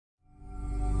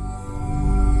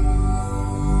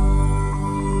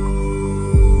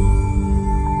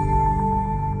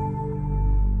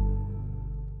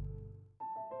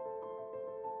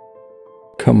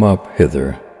"Come up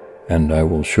hither, and I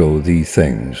will show thee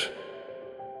things."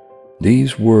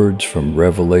 These words from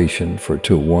Revelation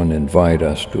 4:1 invite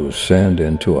us to ascend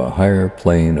into a higher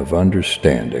plane of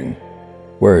understanding,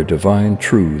 where divine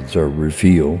truths are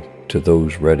revealed to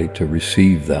those ready to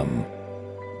receive them.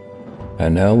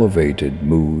 An elevated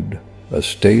mood, a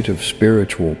state of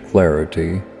spiritual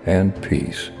clarity and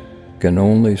peace, can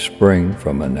only spring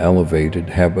from an elevated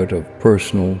habit of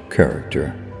personal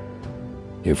character.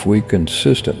 If we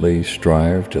consistently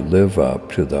strive to live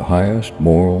up to the highest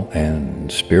moral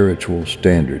and spiritual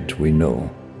standards we know,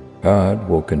 God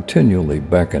will continually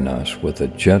beckon us with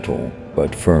a gentle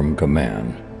but firm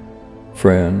command: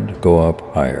 "Friend, go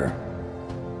up higher."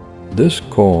 This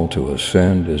call to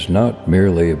ascend is not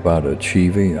merely about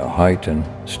achieving a heightened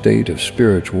state of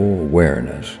spiritual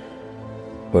awareness,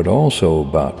 but also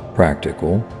about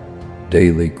practical,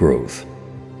 daily growth.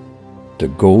 The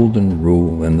golden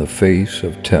rule in the face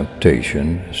of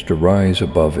temptation is to rise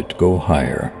above it, go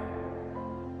higher.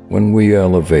 When we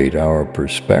elevate our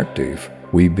perspective,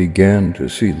 we begin to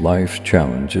see life's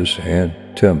challenges and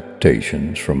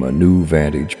temptations from a new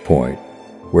vantage point,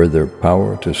 where their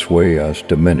power to sway us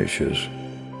diminishes.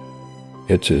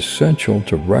 It's essential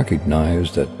to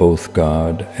recognize that both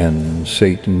God and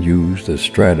Satan use the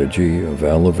strategy of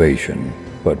elevation,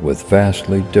 but with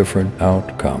vastly different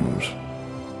outcomes.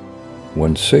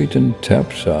 When Satan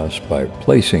tempts us by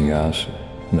placing us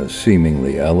in a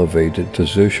seemingly elevated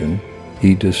position,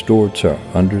 he distorts our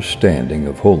understanding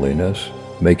of holiness,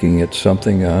 making it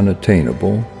something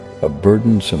unattainable, a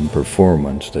burdensome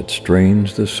performance that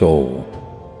strains the soul.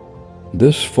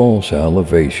 This false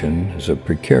elevation is a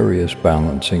precarious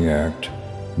balancing act,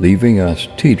 leaving us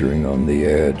teetering on the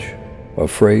edge,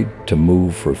 afraid to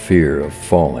move for fear of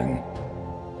falling.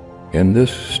 In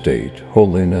this state,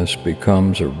 holiness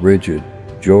becomes a rigid,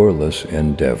 joyless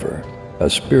endeavor, a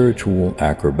spiritual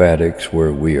acrobatics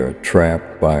where we are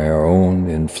trapped by our own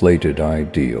inflated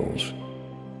ideals.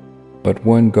 But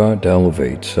when God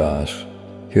elevates us,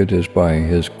 it is by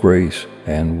His grace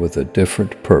and with a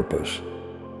different purpose.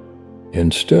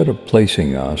 Instead of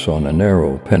placing us on a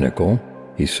narrow pinnacle,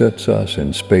 He sets us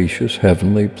in spacious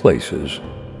heavenly places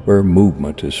where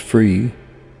movement is free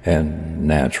and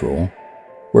natural,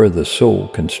 where the soul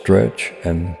can stretch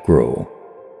and grow.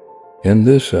 In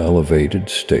this elevated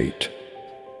state,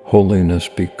 holiness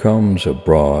becomes a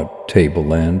broad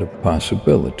tableland of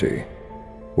possibility,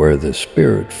 where the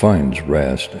spirit finds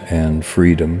rest and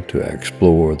freedom to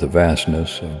explore the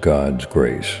vastness of God's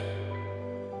grace.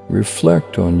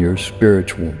 Reflect on your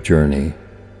spiritual journey,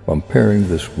 comparing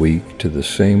this week to the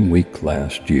same week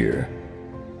last year.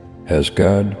 Has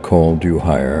God called you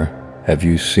higher? Have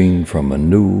you seen from a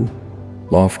new,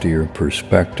 loftier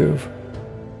perspective?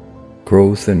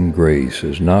 Growth in grace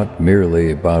is not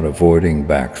merely about avoiding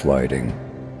backsliding.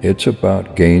 It's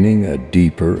about gaining a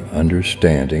deeper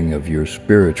understanding of your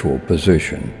spiritual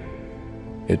position.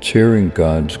 It's hearing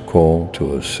God's call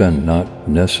to ascend, not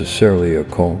necessarily a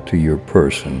call to your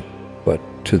person, but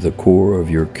to the core of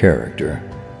your character.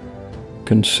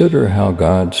 Consider how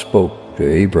God spoke to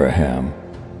Abraham,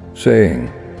 saying,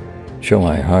 "Shall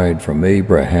I hide from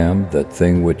Abraham that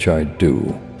thing which I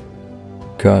do?"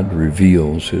 God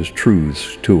reveals His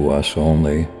truths to us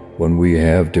only when we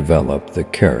have developed the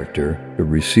character to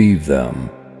receive them.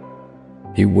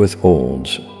 He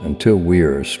withholds until we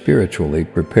are spiritually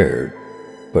prepared,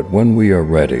 but when we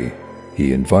are ready,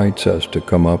 He invites us to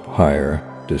come up higher,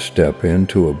 to step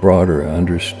into a broader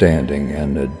understanding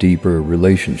and a deeper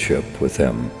relationship with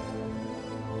Him.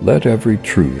 Let every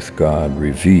truth God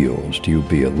reveals to you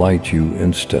be a light you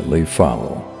instantly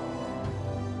follow.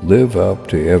 Live up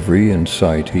to every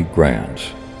insight He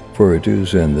grants, for it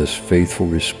is in this faithful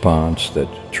response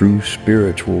that true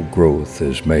spiritual growth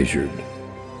is measured.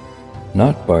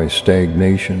 Not by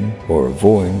stagnation or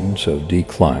avoidance of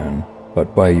decline,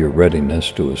 but by your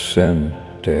readiness to ascend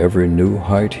to every new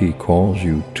height He calls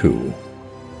you to.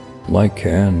 Like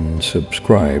and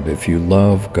subscribe if you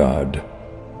love God.